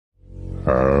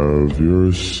Have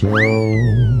yourself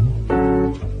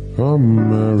a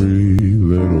merry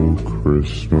little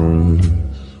Christmas.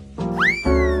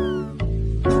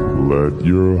 Let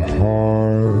your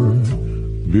heart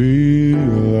be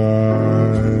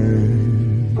light.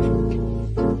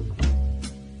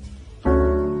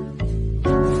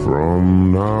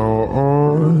 From now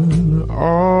on,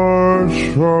 our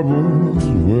troubles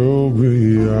will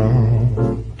be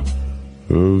out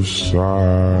of sight.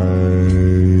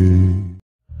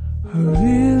 I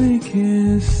really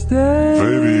can't stay.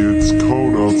 Baby, it's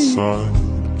cold outside.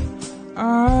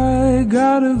 I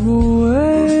gotta go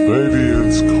away. Baby,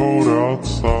 it's cold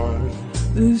outside.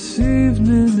 This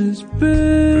evening has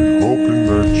been Hoping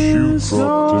that you so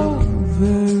dropped in.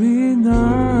 very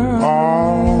nice.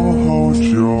 I'll hold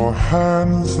your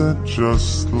hands that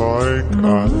just like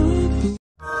ice.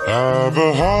 Have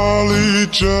a holly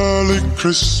jolly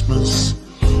Christmas.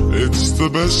 It's the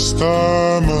best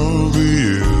time of the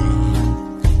year.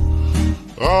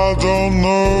 I don't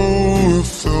know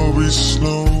if there'll be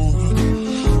snow.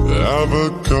 Have a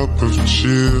cup of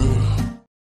cheer.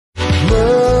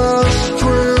 Let's